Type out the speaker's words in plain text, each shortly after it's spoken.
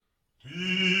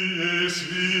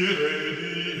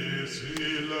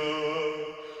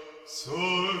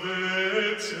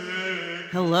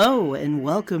Hello and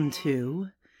welcome to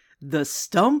the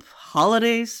STUMP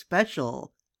Holiday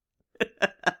Special.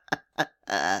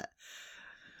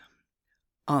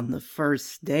 On the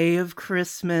first day of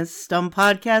Christmas, STUMP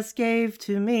Podcast gave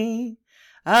to me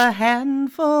a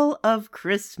handful of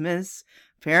Christmas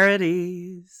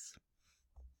parodies.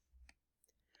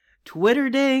 Twitter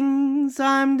dings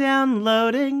I'm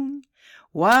downloading,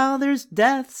 while there's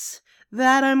deaths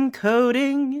that I'm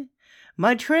coding.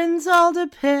 My trends all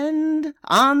depend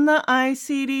on the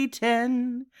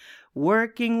ICD-10,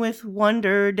 working with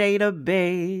Wonder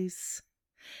Database.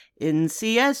 In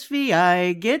CSV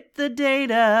I get the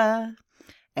data,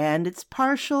 and it's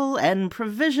partial and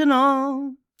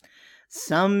provisional.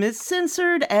 Some is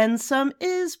censored and some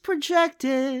is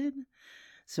projected,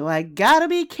 so I gotta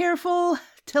be careful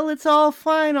till it's all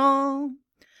final.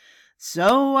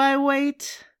 So I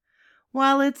wait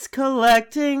while it's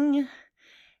collecting,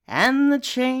 and the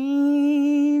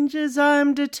changes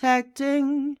I'm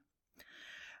detecting.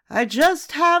 I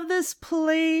just have this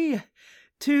plea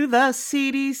to the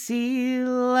CDC,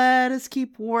 let us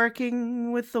keep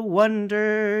working with the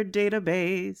Wonder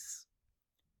Database.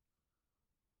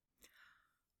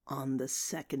 On the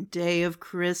second day of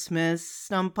Christmas,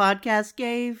 some podcast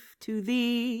gave to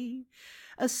thee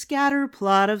a scatter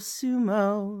plot of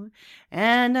sumo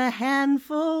and a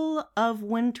handful of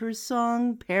winter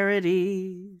song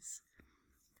parodies.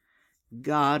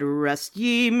 God rest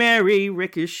ye merry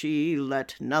ricochet,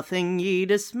 let nothing ye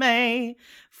dismay,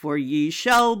 for ye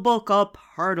shall bulk up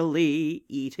heartily,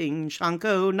 eating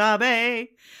chanko nabe.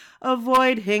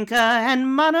 Avoid hinka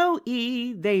and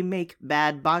mono-e, they make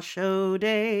bad basho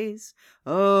days.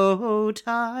 Oh,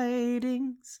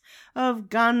 tidings of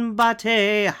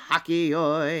ganbate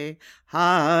hakioi,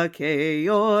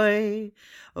 hakeoi.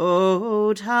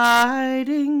 Oh,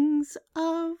 tidings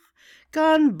of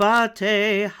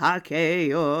ganbate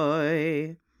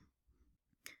hakeoi.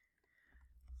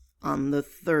 On the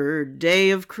third day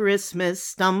of Christmas,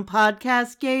 STUMP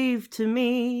Podcast gave to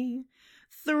me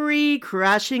 3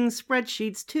 crashing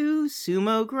spreadsheets, 2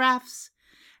 sumo graphs,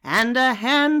 and a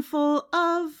handful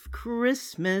of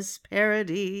Christmas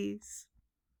parodies.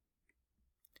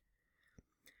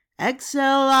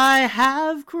 Excel I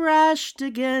have crashed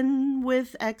again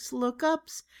with X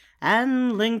lookups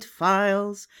and linked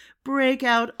files,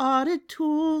 breakout audit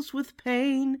tools with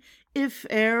pain if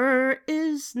error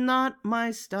is not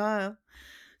my style.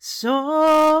 Sort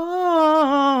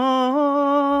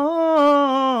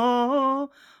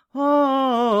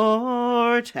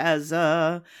as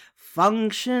a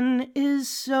function is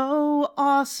so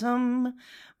awesome,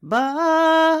 but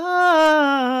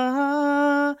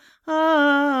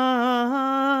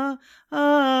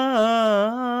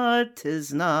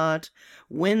 'tis not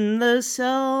when the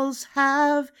cells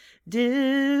have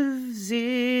div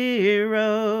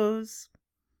zeros.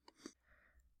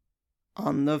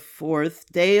 On the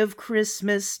fourth day of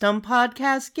Christmas, STUMP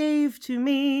Podcast gave to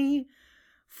me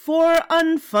 4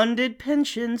 unfunded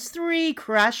pensions, 3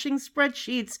 crashing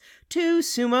spreadsheets, 2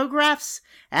 sumo graphs,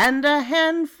 and a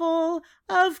handful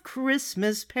of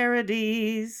Christmas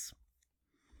parodies.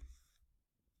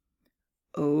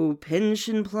 Oh,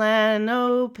 pension plan,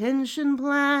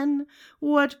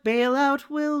 what bailout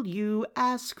will you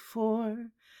ask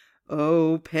for?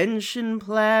 Oh, pension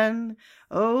plan,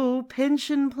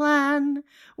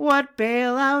 what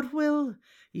bailout will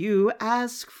you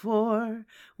ask for?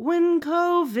 When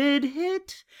COVID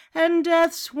hit and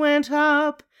deaths went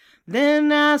up,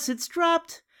 then assets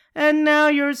dropped and now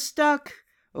you're stuck.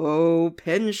 Oh,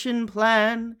 pension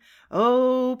plan,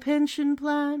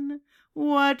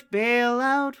 what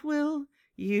bailout will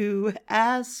you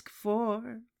ask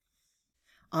for?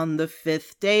 On the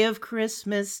 5th day of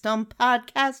Christmas, STUMP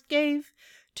Podcast gave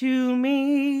to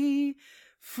me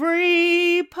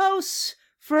free posts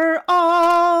for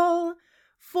all,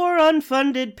 4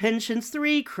 unfunded pensions,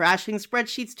 3 crashing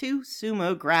spreadsheets, 2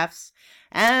 sumo graphs,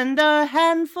 and a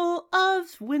handful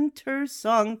of winter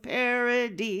song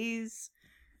parodies.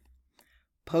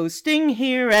 Posting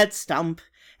here at STUMP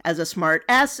as a smart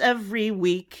ass every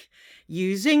week,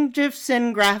 using GIFs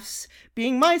and graphs,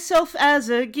 being myself as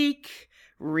a geek.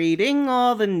 Reading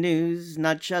all the news,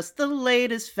 not just the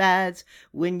latest fads.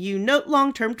 When you note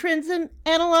long-term trends and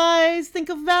analyze, think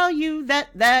of value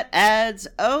that adds.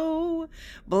 Oh,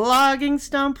 blogging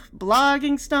stump,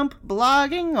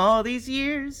 blogging all these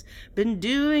years. Been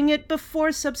doing it before,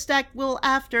 Substack will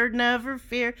after, never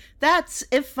fear. That's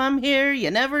if I'm here,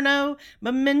 you never know.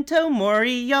 Memento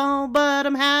mori, y'all, but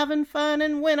I'm having fun,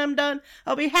 and when I'm done,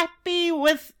 I'll be happy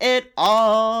with it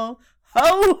all.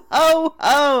 Ho, ho,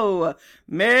 ho!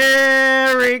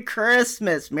 Merry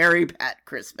Christmas! Merry Pat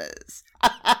Christmas!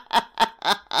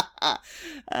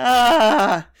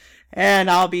 And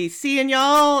I'll be seeing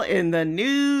y'all in the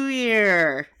new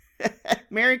year.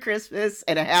 Merry Christmas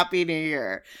and a Happy New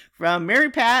Year. From Mary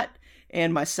Pat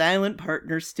and my silent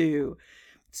partner, Stu.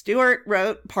 Stuart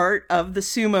wrote part of the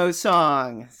sumo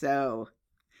song, so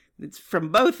it's from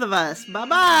both of us.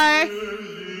 Bye-bye.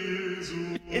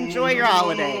 Enjoy your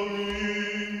holiday.